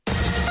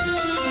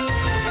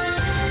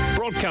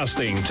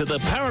Broadcasting to the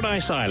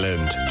Paradise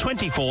Island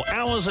 24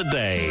 hours a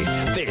day.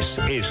 This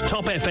is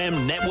Top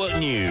FM Network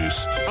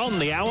News. On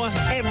the hour,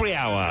 every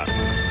hour.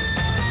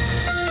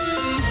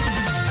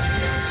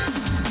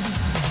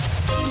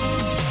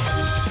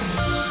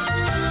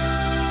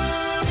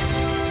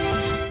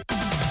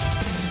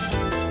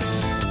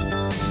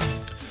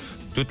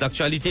 Toute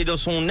l'actualité dans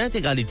son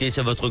intégralité,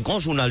 c'est votre grand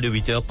journal de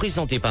 8 heures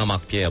présenté par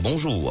Marc-Pierre.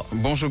 Bonjour.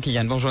 Bonjour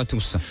Kylian, bonjour à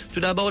tous. Tout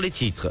d'abord les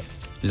titres.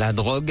 La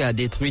drogue a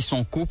détruit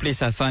son couple et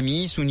sa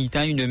famille.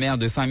 Sunita, une mère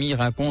de famille,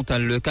 raconte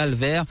le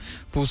calvaire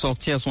pour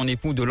sortir son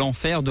époux de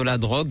l'enfer de la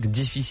drogue.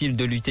 Difficile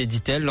de lutter,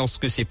 dit-elle,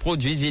 lorsque ces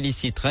produits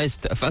illicites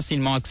restent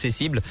facilement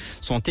accessibles.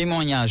 Son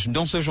témoignage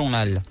dans ce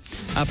journal.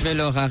 Après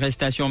leur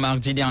arrestation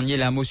mardi dernier,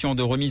 la motion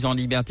de remise en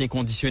liberté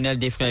conditionnelle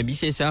des frères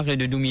Bissessar et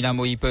de Doumila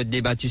Moïpet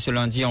débattue ce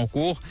lundi en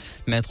cour.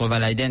 Maître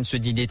Valaiden se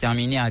dit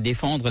déterminé à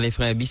défendre les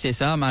frères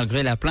Bissessar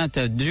malgré la plainte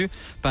du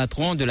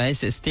patron de la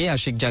SST,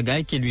 Achik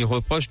Jagaï, qui lui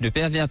reproche de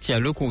pervertir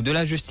le cours de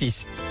la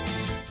justice.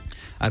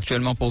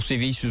 Actuellement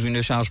poursuivi sous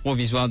une charge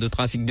provisoire de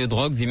trafic de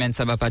drogue, Vimen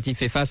Sabapati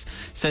fait face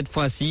cette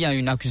fois-ci à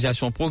une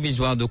accusation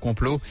provisoire de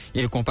complot.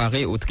 Il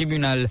comparait au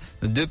tribunal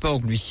de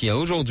Port-Louis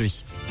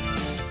aujourd'hui.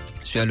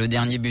 Sur le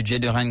dernier budget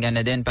de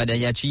Renganaden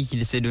Padayachi,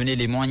 il s'est donné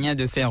les moyens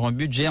de faire un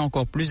budget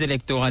encore plus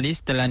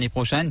électoraliste l'année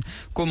prochaine,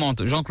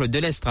 commente Jean-Claude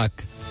Delestrac.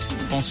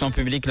 Fonction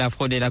publique, la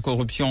fraude et la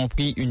corruption ont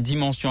pris une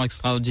dimension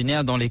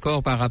extraordinaire dans les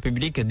corps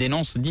parapublics,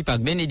 dénonce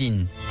Deepak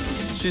Benydin.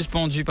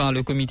 Suspendu par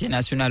le Comité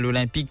national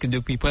olympique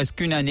depuis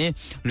presque une année,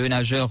 le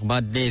nageur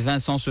Bradley et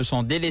Vincent se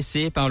sont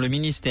délaissés par le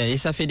ministère et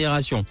sa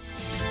fédération.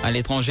 À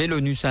l'étranger,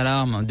 l'ONU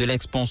s'alarme de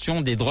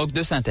l'expansion des drogues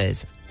de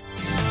synthèse.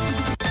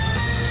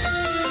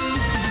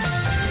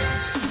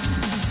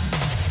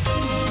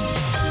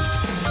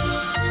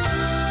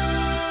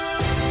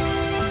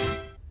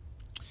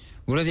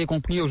 Vous l'avez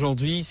compris,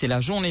 aujourd'hui, c'est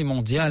la journée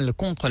mondiale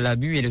contre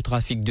l'abus et le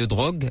trafic de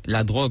drogue.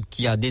 La drogue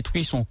qui a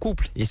détruit son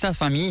couple et sa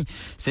famille.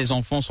 Ses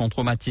enfants sont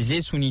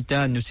traumatisés.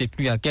 Sunita ne sait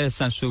plus à quel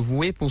saint se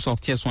vouer pour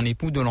sortir son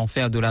époux de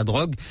l'enfer de la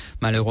drogue.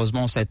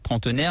 Malheureusement, cette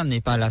trentenaire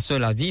n'est pas la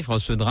seule à vivre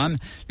ce drame.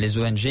 Les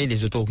ONG,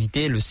 les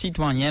autorités, le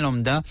citoyen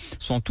lambda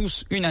sont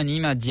tous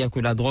unanimes à dire que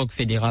la drogue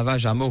fait des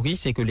ravages à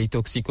Maurice et que les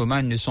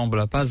toxicomanes ne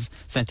semblent pas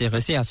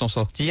s'intéresser à s'en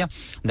sortir.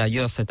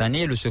 D'ailleurs, cette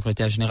année, le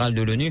secrétaire général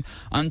de l'ONU,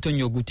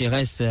 Antonio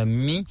Guterres, a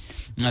mis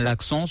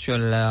l'accent sur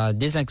la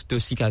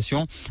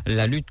désintoxication,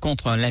 la lutte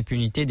contre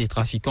l'impunité des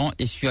trafiquants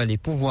et sur les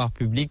pouvoirs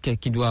publics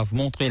qui doivent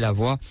montrer la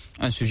voie.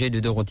 Un sujet de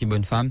Dorothy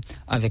Bonnefemme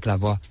avec la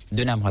voix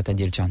de Namrata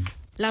Dilchan.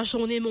 La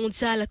journée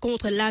mondiale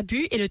contre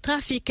l'abus et le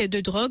trafic de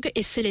drogue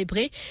est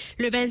célébrée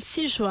le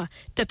 26 juin.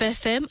 Top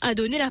FM a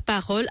donné la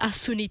parole à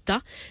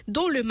Sunita,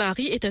 dont le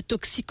mari est un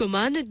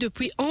toxicomane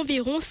depuis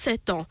environ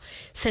 7 ans.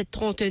 Cette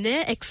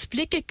trentenaire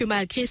explique que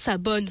malgré sa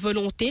bonne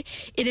volonté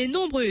et les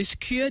nombreuses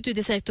cures de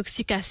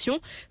désintoxication,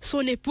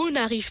 son époux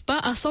n'arrive pas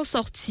à s'en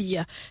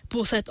sortir.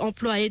 Pour cette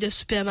employée de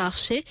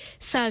supermarché,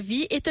 sa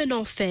vie est un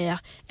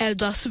enfer. Elle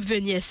doit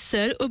subvenir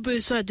seule aux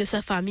besoins de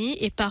sa famille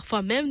et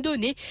parfois même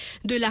donner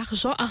de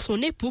l'argent à son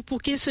époux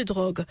pour qu'il se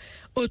drogue.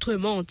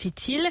 Autrement,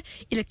 dit-il,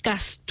 il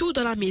casse tout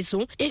dans la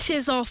maison et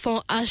ses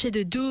enfants âgés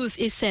de 12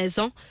 et 16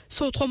 ans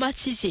sont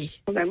traumatisés.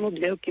 Maman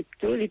bien occupe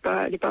tout, il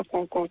pas prend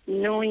en compte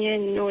non rien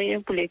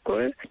pour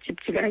l'école. Ce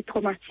petit gars est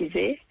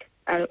traumatisé.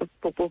 Alors,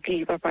 pour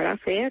qu'il ne va pas la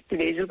faire, tous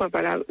les jours,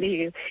 papa la,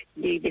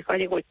 des fois,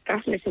 les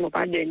retards, mais c'est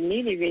pas de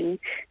nuit, ils viennent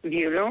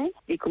violents,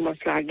 ils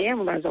commencent la guerre,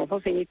 mes enfants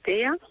finissent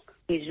terre,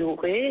 ils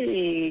joueraient,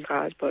 ils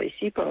rasent par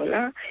ici, par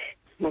là.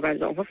 Mon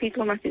enfant fait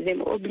traumatisé,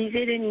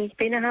 obligé de nier.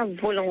 Pénal la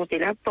volonté,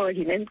 la peur,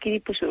 même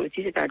qu'il pousse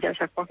aussi, c'est-à-dire à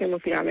chaque fois qu'il me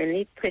fait amener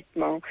les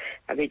traitements.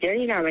 Avec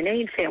elle, il amène,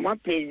 il fait moi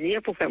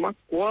plaisir pour faire moi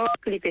croire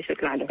qu'il fait ce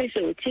là. Il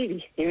fait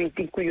aussi, il est un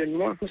petit couillon de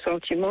moi. Mon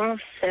sentiment,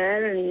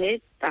 sel,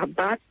 net,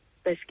 tabac,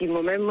 parce qu'il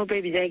m'a même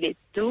besoin de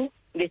tout.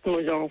 Guette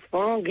mes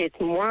enfants, guette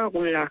moi,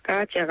 roule la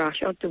carte,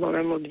 arrachant tout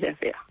moi-même bien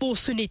faire. Pour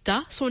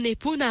Sunita, son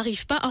époux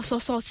n'arrive pas à s'en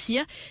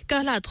sortir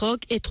car la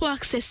drogue est trop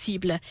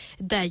accessible.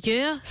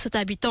 D'ailleurs, cette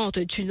habitante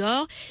du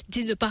Nord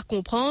dit ne pas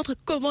comprendre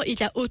comment il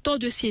y a autant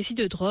de saisies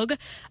de drogue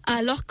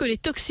alors que les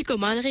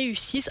toxicomanes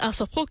réussissent à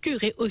s'en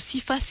procurer aussi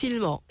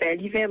facilement.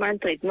 Il fait un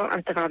traitement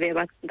à travers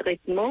un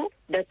traitement.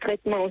 De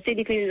traitement aussi,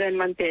 des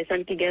de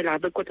personnes qui gagnent là,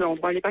 de côté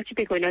l'endroit, les parties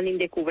qu'on a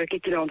découvert qui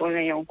tout l'endroit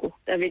est en cours.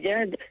 Ça veut dire,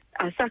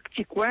 à chaque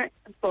petit coin,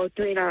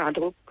 partout il y a la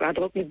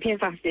drogue est bien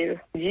facile.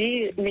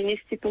 Dit,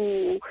 ministre, tu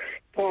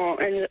prends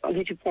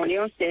les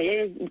en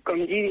sérieux,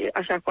 comme dit,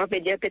 à chaque fois, peut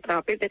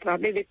trapper,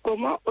 mais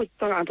comment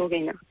autant la drogue est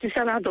là? Tout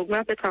ça, la drogue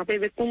là, peut trapper,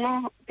 mais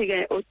comment peut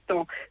gagner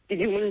autant? Tu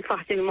dis,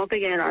 facilement, peut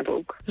gagner la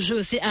drogue.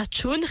 José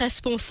Achoun,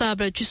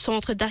 responsable du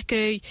centre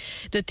d'accueil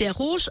de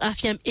Terre-Rouge,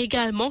 affirme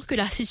également que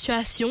la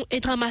situation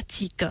est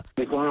dramatique.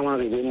 Mais quand on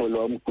arrive,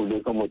 l'homme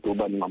coulé comme auto,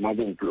 maman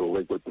vient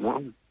pleurer contre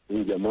moi.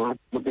 Évidemment,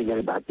 je peux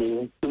gagner battre,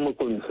 tout le monde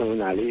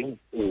connaît aller,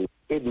 et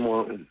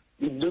aide-moi.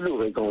 C'est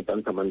douloureux quand on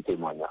entend comme un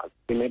témoignage.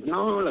 Et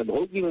maintenant, la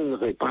drogue, il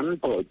répand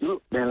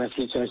partout. Dans la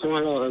situation,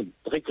 alors,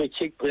 très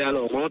critique, très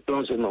alarmante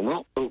en ce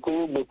moment.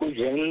 Beaucoup de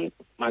jeunes,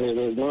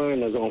 malheureusement,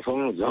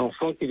 nos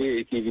enfants qui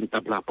viennent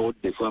taper la porte,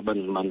 des fois,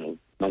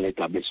 dans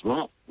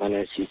l'établissement, dans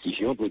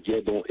l'institution, pour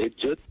dire donc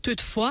études.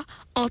 Toutefois,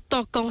 en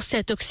tant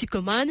qu'ancien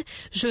toxicomane,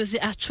 José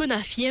Achon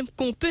affirme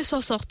qu'on peut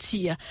s'en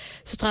sortir.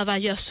 Ce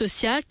travailleur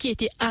social qui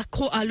était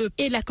accro à l'opium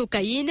et la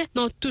cocaïne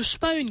n'en touche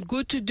pas une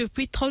goutte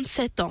depuis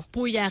 37 ans.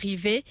 Pour y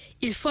arriver,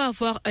 il faut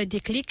avoir un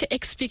déclic,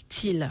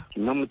 explique-t-il.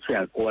 Moi, je suis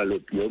accro à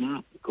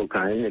l'opium,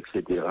 cocaïne,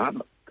 etc.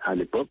 à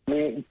l'époque,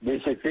 mais de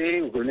ce fait,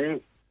 vous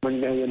connaissez, il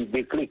y a un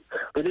déclic.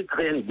 Peut-être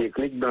qu'il y a un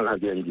déclic dans la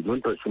vie du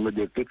monde, parce que le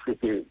déclic, c'est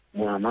que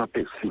moi,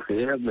 je peux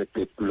souffrir, je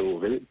peux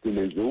pleurer tous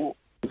les jours.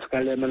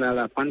 Jusqu'à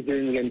la fin de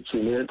une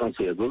tunnel dans le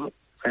cerveau,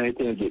 ça a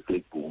été un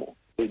déclic pour moi.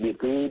 Et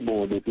depuis,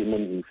 depuis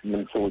que je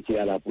suis sorti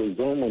à la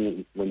prison,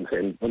 on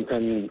fait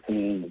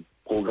un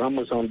programme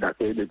au centre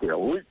d'accueil de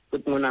terroristes.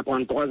 Tout le monde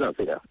apprend 3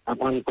 affaires.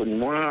 Apprendre comme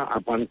moi,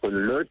 apprendre comme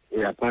l'autre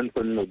et apprendre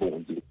comme nos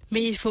bon Dieu.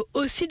 Mais il faut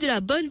aussi de la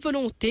bonne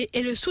volonté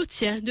et le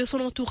soutien de son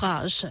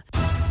entourage.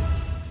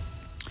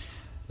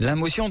 La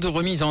motion de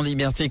remise en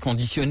liberté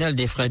conditionnelle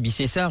des frères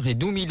Bissessar et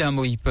d'Oumila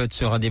Moïput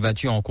sera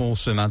débattue en cours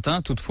ce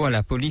matin. Toutefois,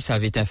 la police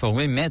avait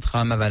informé Maître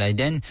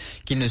Ramavalaiden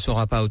qu'il ne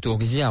sera pas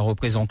autorisé à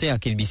représenter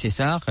Akil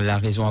Bissessar. La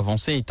raison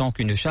avancée étant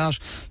qu'une charge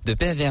de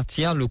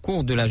pervertir le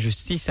cours de la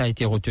justice a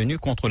été retenue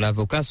contre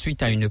l'avocat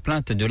suite à une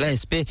plainte de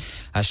l'ASP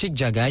à Sheikh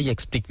Jagaï,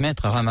 explique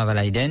Maître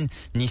Ramavalaiden.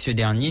 Ni ce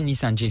dernier ni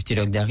Sanjeev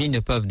Tilokdari ne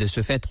peuvent de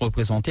ce fait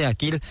représenter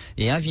Akil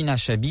et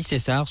Avinash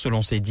Bissessar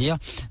selon ses dires.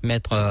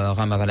 Maître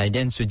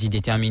Ramavalaiden se dit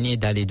déterminé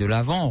d'aller de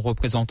l'avant en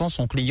représentant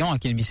son client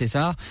Akil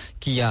Bissessar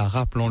qui a,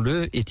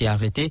 rappelons-le, été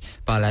arrêté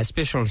par la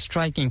Special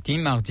Striking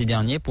Team mardi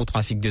dernier pour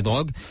trafic de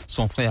drogue.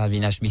 Son frère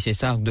Avinash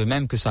Bissessar, de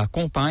même que sa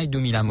compagne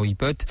Doumila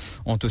Moïput,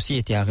 ont aussi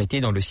été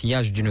arrêtés dans le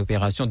sillage d'une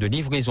opération de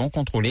livraison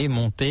contrôlée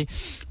montée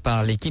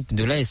par l'équipe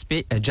de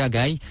l'ASP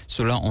Jagaï.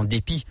 Cela en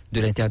dépit de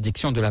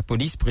l'interdiction de la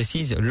police,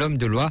 précise l'homme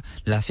de loi.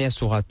 L'affaire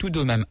sera tout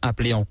de même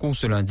appelée en cours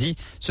ce lundi.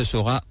 Ce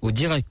sera au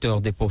directeur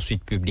des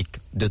poursuites publiques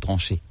de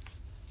trancher.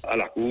 À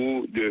la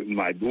cour de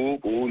Maïbou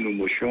pour nos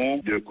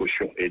motions de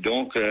caution. Et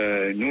donc,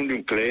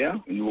 nous clairs,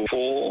 nous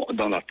faut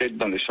dans la tête,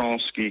 dans le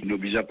sens qui nous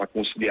vise à pas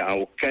considérer à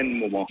aucun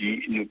moment qui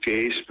nous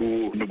case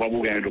pour ne pas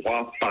avoir un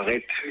droit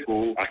paraître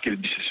pour Akil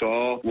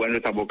Bissessar, ou un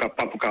autre avocat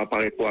pas pour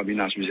apparaître pour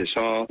Avinash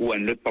Bissessar, ou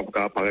un autre pas pour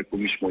apparaître pour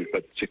Miss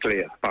Moïput. C'est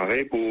clair.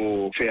 Pareil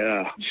pour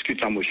faire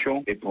discuter la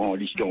motion et pour en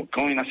liste. Donc,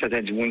 quand il y a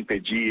certains gens qui peuvent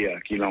dire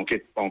que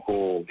l'enquête n'est pas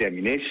encore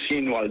terminée,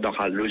 si nous allons dans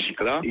la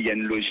logique là, il y a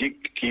une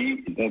logique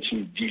qui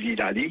continue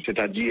d'aller,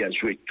 c'est-à-dire à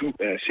jouer tout,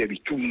 servir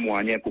tout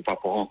moyen pour pas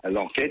prendre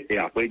l'enquête et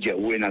après dire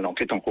où est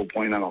l'enquête, on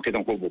comprend, l'enquête,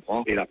 on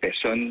comprend et la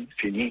personne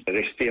finit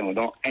rester en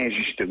dedans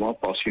injustement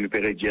parce qu'il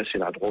peut dire c'est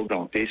la drogue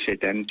plantée,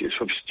 c'est un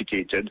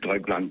sophisticated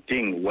drug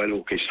planting, well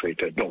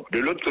orchestrated. Donc, de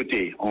l'autre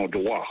côté, en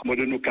droit, moi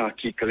de nous cas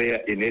qui clair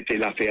et net et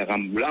l'affaire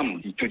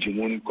Ramboulam, qui tout le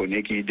monde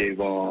connaît qui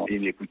devant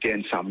il écoutait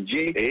un samedi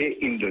et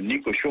il ne donne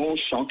ni caution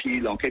sans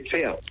qu'il l'enquête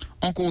faire.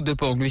 En cours de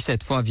Port-Louis,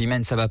 cette fois,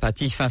 Vimen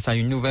Sabapati face à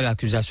une nouvelle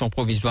accusation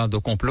provisoire de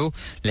complot.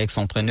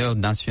 L'ex-entraîneur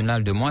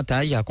national de Muay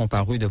Thai a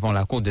comparu devant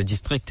la cour de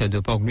district de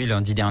Port-Louis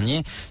lundi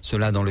dernier.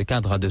 Cela dans le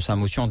cadre de sa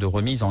motion de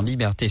remise en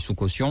liberté sous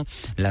caution.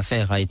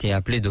 L'affaire a été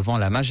appelée devant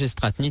la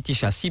magistrate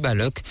Nitisha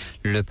Sibalok.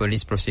 Le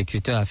police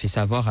prosecuteur a fait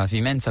savoir à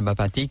Vimen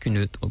Sabapati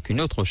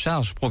qu'une autre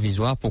charge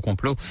provisoire pour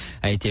complot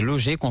a été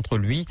logée contre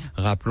lui.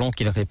 Rappelons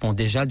qu'il répond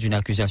déjà d'une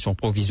accusation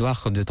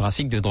provisoire de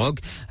trafic de drogue.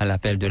 À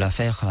l'appel de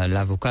l'affaire,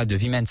 l'avocat de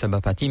Vimen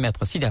Sabapati,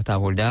 Maître Siddhartha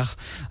Roldar,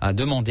 a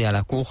demandé à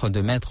la Cour de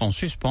mettre en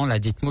suspens la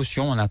dite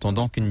motion en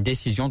attendant qu'une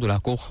décision de la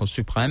Cour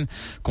suprême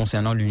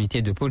concernant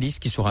l'unité de police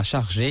qui sera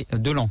chargée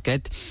de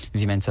l'enquête.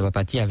 Vimen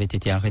Sabapati avait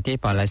été arrêté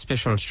par la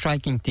Special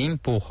Striking Team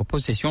pour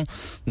possession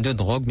de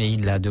drogue, mais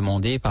il a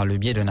demandé par le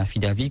biais d'un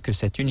affidavit que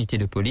cette unité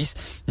de police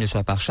ne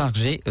soit pas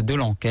chargée de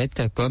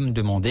l'enquête, comme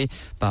demandé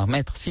par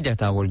Maître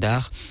Siddhartha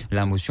Roldar.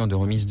 La motion de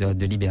remise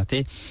de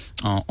liberté,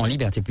 en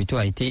liberté plutôt,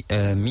 a été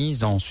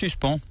mise en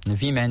suspens.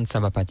 Vimen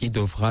Sabapati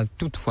devra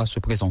toutefois se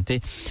présenter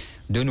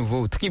de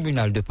nouveau au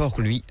tribunal de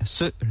Port-Louis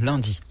ce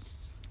lundi.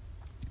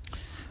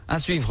 À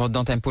suivre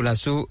dans Tempo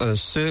Lasso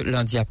ce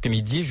lundi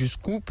après-midi,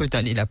 jusqu'où peut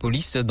aller la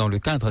police dans le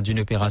cadre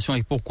d'une opération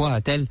et pourquoi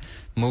a-t-elle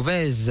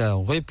mauvaise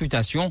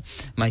réputation?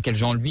 Michael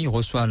Jean, lui,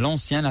 reçoit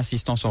l'ancien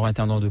assistant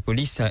surintendant de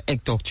police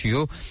Hector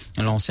Thuot,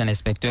 l'ancien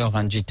inspecteur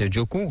Ranjit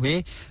Joku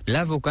et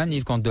l'avocat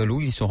Neil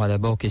Kandolou. Il sera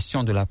d'abord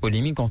question de la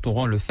polémique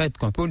entourant le fait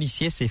qu'un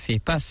policier s'est fait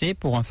passer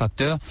pour un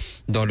facteur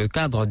dans le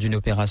cadre d'une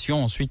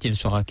opération. Ensuite, il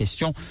sera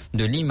question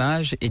de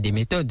l'image et des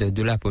méthodes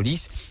de la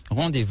police.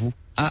 Rendez-vous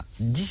à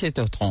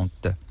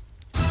 17h30.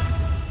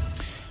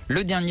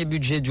 Le dernier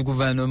budget du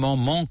gouvernement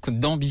manque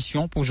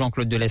d'ambition pour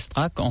Jean-Claude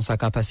Delestrac. En sa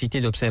capacité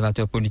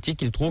d'observateur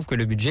politique, il trouve que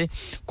le budget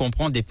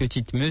comprend des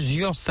petites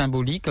mesures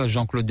symboliques.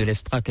 Jean-Claude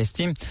Delestrac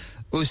estime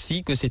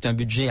aussi que c'est un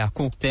budget à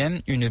court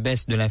terme. Une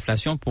baisse de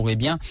l'inflation pourrait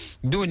bien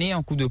donner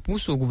un coup de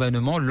pouce au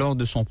gouvernement lors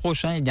de son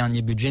prochain et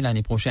dernier budget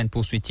l'année prochaine,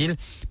 poursuit-il.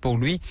 Pour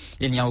lui,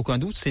 il n'y a aucun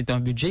doute, c'est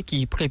un budget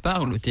qui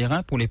prépare le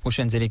terrain pour les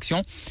prochaines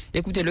élections.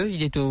 Écoutez-le,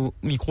 il est au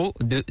micro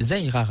de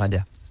Zahira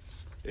Rada.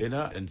 Et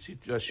là, une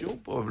situation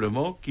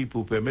probablement qui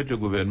peut permettre le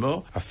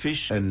gouvernement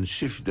affiche un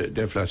chiffre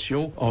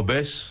d'inflation en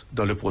baisse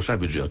dans le prochain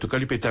budget. En tout cas,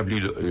 il peut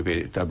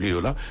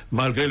établir là,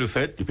 malgré le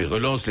fait qu'il peut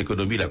relancer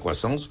l'économie, la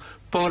croissance,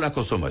 par la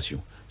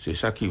consommation. C'est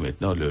ça qui est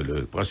maintenant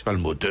le principal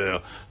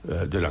moteur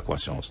de la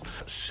croissance.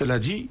 Cela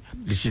dit,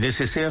 c'est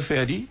nécessaire à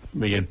faire dit,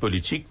 mais il y a une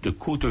politique de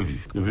courte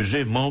vue. Le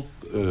budget manque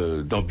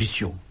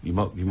d'ambition. Il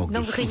manque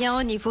donc de rien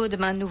au niveau de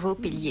ma nouveau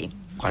pilier.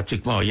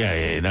 Pratiquement rien.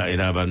 Il y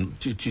a une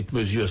petite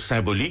mesure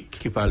symbolique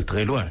qui parle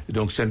très loin.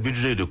 Donc c'est un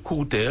budget de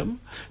court terme,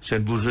 c'est un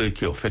budget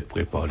qui en fait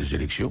prépare les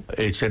élections,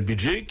 et c'est un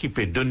budget qui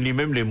peut donner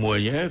lui-même les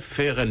moyens de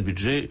faire un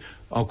budget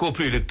encore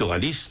plus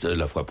électoraliste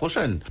la fois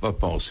prochaine. On va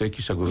penser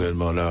que ce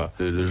gouvernement-là,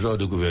 le genre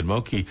de gouvernement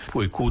qui,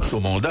 pour écouter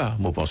son mandat,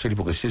 on pense qu'il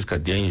pourrait rester jusqu'à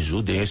derniers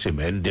jours, dernières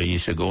semaines, dernières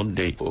secondes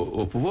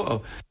au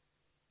pouvoir.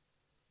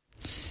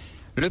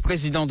 Le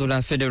président de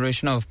la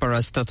Federation of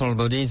Parastatal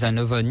Bodies and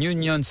Other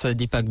Unions,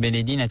 Deepak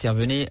Benydin,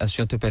 intervenait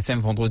sur Top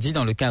FM vendredi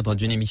dans le cadre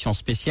d'une émission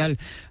spéciale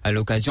à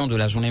l'occasion de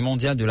la Journée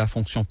mondiale de la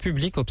fonction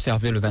publique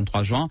observée le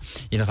 23 juin.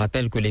 Il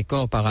rappelle que les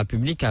corps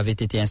parapublics avaient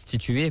été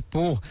institués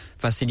pour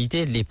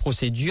faciliter les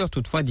procédures.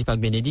 Toutefois, Deepak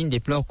Benydin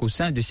déplore qu'au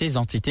sein de ces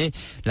entités,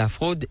 la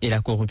fraude et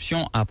la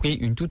corruption a pris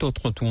une toute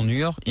autre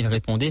tournure. Il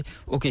répondait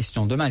aux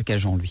questions de Malka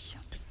Jean-Louis.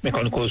 Mais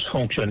quand on cause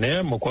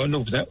fonctionnaire, nous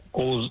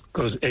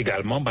cause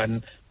également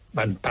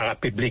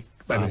parapublic,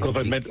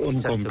 government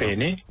owned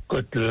company,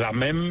 que la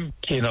même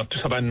qui est dans tout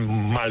ça,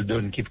 mal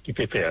donne qui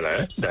fait faire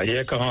là.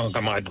 D'ailleurs, quand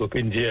camarade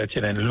Gopin dit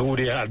qu'il y a un lourd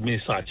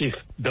administratif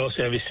dans le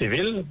service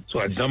civil,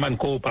 soit disant,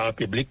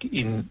 parapublic,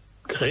 il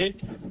crée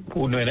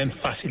pour nous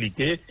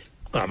faciliter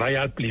le travail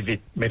plus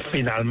vite. Mais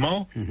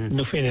finalement,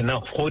 nous faisons une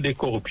fraude et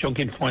corruption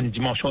qui font une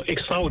dimension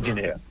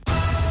extraordinaire.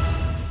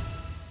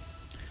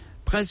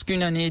 Presque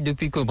une année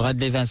depuis que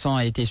Bradley Vincent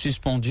a été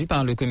suspendu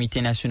par le Comité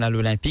national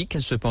olympique.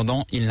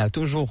 Cependant, il n'a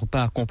toujours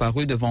pas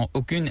comparu devant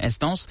aucune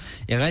instance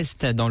et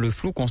reste dans le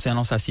flou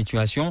concernant sa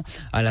situation.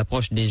 À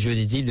l'approche des Jeux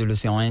des îles de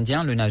l'océan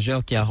Indien, le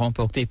nageur qui a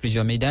remporté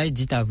plusieurs médailles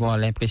dit avoir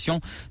l'impression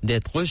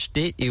d'être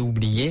rejeté et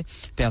oublié.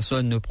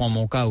 Personne ne prend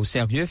mon cas au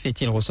sérieux,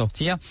 fait-il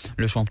ressortir.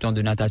 Le champion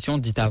de natation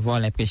dit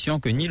avoir l'impression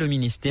que ni le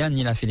ministère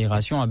ni la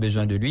fédération a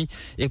besoin de lui.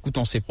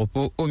 Écoutons ses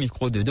propos au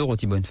micro de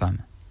Dorothy Bonnefemme.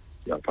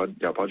 Il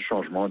n'y a pas de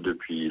changement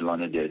depuis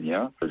l'année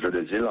dernière. Le Jeu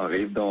des îles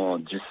arrive dans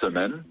 10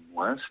 semaines,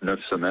 9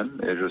 semaines,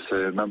 et je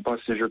sais même pas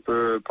si je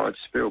peux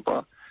participer ou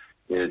pas.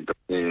 Et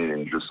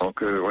je sens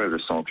que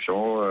les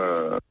sanctions,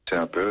 c'est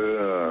un peu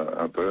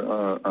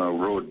un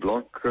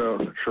roadblock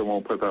sur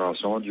mon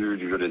préparation du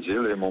Jeu des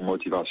îles et mon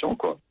motivation,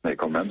 quoi. Mais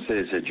quand même,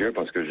 c'est dur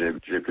parce que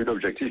j'ai plus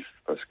d'objectifs,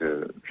 parce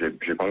que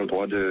j'ai pas le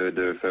droit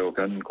de faire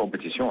aucune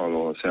compétition.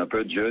 Alors c'est un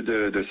peu dur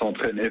de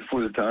s'entraîner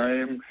full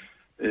time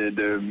et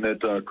de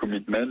mettre un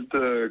commitment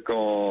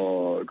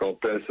quand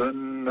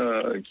personne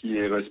qui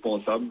est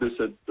responsable de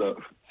cette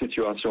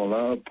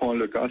situation-là prend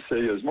le cas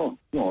sérieusement.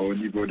 Au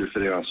niveau de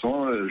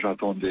fédération,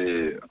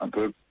 j'attendais un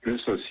peu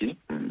plus aussi.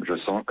 Je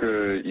sens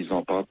qu'ils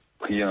n'ont pas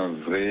pris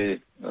une vraie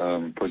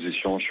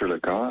position sur le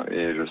cas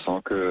et je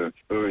sens que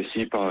eux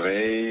aussi,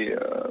 pareil,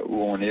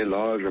 où on est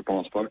là, je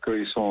pense pas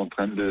qu'ils sont en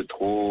train de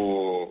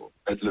trop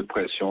mettre la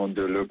pression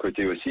de leur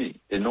côté aussi.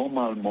 Et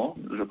normalement,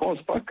 je pense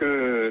pas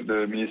que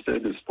le ministère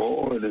des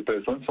Sports, les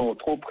personnes sont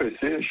trop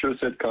pressées sur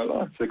ce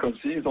cas-là. C'est comme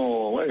s'ils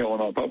ont, on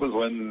n'a pas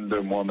besoin de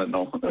moi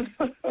maintenant.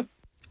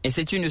 Et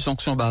c'est une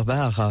sanction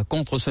barbare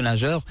contre ce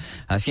nageur,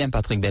 affirme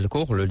Patrick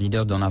Belcourt. Le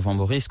leader d'En Avant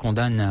Maurice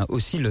condamne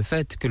aussi le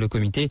fait que le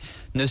comité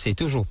ne s'est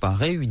toujours pas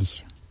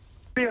réuni.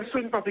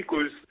 Personne pas fait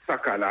cause ça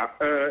cas-là.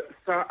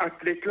 Ça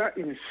athlète-là,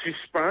 il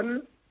suspend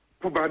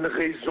pour une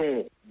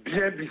raison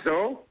bien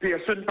bizarre.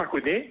 Personne pas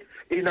connaît.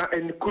 Et il y a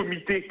un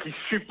comité qui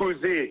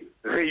supposé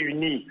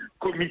réuni.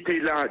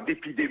 Comité-là,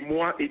 depuis des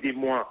mois et des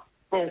mois,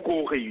 pas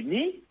encore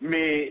réuni.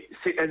 Mais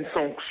c'est une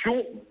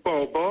sanction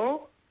barbare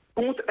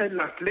contre un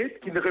athlète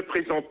qui ne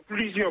représente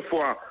plusieurs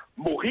fois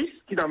Maurice,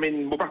 qui n'amène,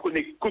 je ne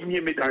connais pas combien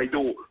de médailles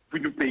d'or pour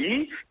nous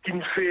payer, qui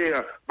nous fait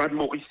de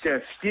Mauricien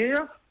fier.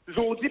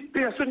 Aujourd'hui,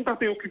 personne ne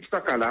préoccupe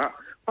ça cas-là,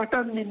 pas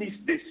tant de ministre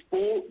des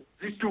Sports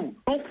du tout.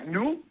 Donc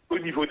nous, au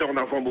niveau d'En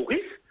Avant Maurice,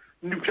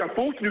 nous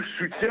apportons, nous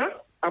soutiens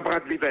à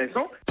Bradley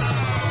Vincent.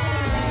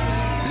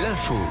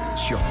 L'info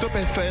sur Top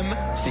FM,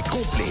 c'est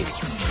complet,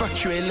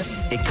 factuel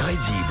et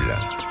crédible.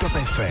 Top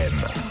FM,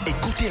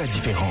 écoutez la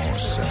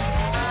différence.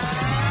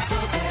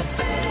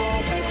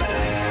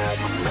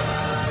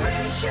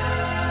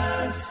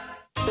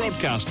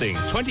 Broadcasting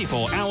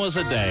 24 hours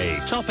a day.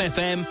 Top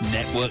FM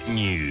Network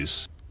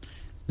News.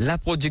 La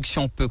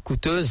production peu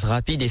coûteuse,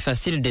 rapide et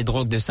facile des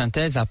drogues de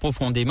synthèse a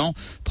profondément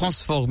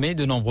transformé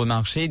de nombreux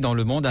marchés dans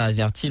le monde, a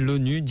averti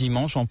l'ONU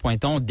dimanche en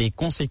pointant des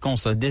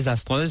conséquences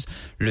désastreuses.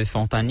 Le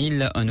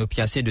fentanyl, un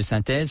opiacé de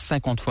synthèse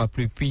 50 fois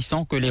plus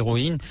puissant que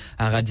l'héroïne,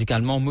 a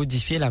radicalement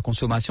modifié la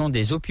consommation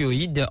des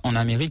opioïdes en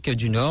Amérique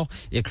du Nord,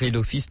 écrit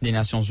l'Office des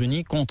Nations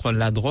Unies contre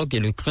la drogue et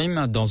le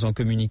crime dans un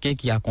communiqué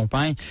qui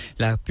accompagne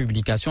la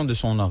publication de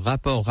son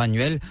rapport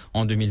annuel.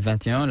 En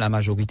 2021, la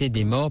majorité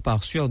des morts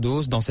par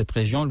surdose dans cette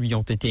région lui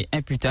ont été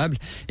imputables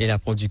et la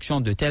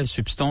production de telles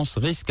substances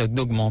risque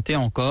d'augmenter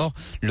encore.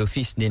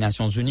 L'Office des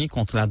Nations Unies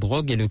contre la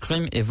drogue et le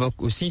crime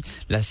évoque aussi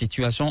la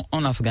situation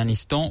en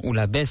Afghanistan où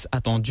la baisse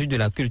attendue de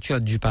la culture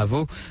du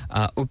pavot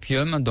à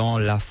opium dans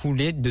la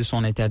foulée de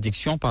son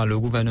interdiction par le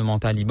gouvernement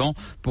taliban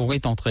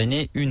pourrait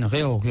entraîner une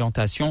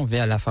réorientation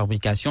vers la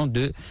fabrication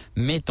de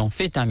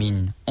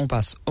méthamphétamine. On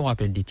passe au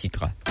rappel des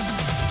titres.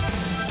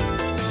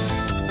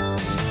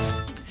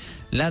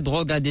 La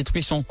drogue a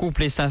détruit son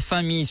couple et sa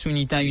famille.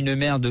 Sunita, une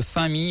mère de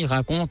famille,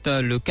 raconte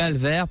le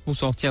calvaire pour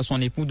sortir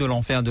son époux de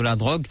l'enfer de la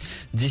drogue.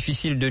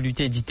 Difficile de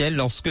lutter, dit-elle,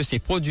 lorsque ces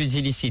produits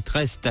illicites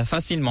restent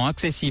facilement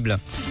accessibles.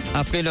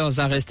 Après leurs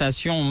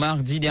arrestations,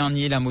 mardi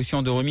dernier, la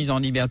motion de remise en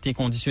liberté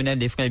conditionnelle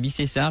des frères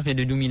Bissessar et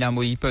de Doumila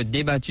Moïpe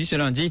débattue ce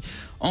lundi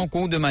en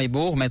cour de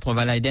Maïbourg. Maître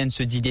Valaiden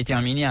se dit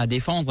déterminé à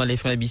défendre les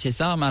frères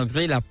Bissessar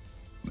malgré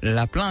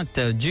la plainte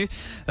du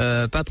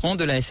patron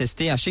de la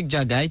SST, Achik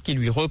Jagay, qui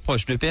lui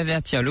reproche de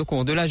pervertir le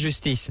cours de la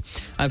justice.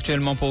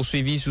 Actuellement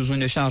poursuivi sous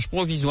une charge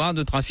provisoire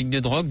de trafic de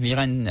drogue,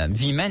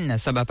 Vimen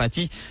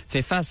Sabapati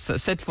fait face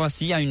cette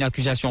fois-ci à une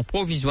accusation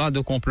provisoire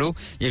de complot.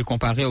 Il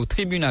comparait au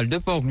tribunal de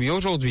Port-Louis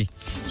aujourd'hui.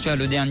 Sur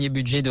le dernier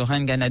budget de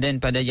Renganaden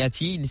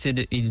Padayati,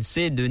 il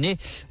s'est donné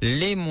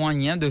les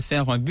moyens de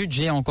faire un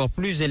budget encore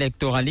plus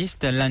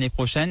électoraliste l'année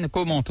prochaine,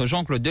 commente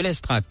Jean-Claude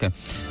Delestrac.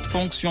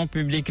 Fonction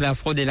publique, la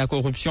fraude et la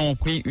corruption ont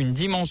pris une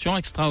dimension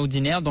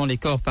extraordinaire dans les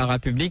corps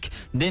parapublics,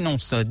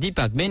 dénonce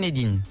Deepak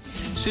Benydin.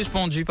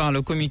 Suspendu par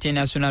le Comité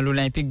national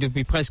olympique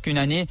depuis presque une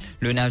année,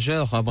 le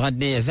nageur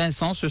Bradley et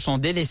Vincent se sont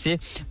délaissés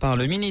par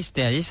le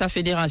ministère et sa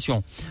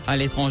fédération. À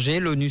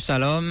l'étranger, l'ONU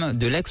s'alarme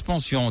de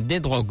l'expansion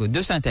des drogues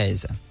de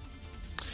synthèse.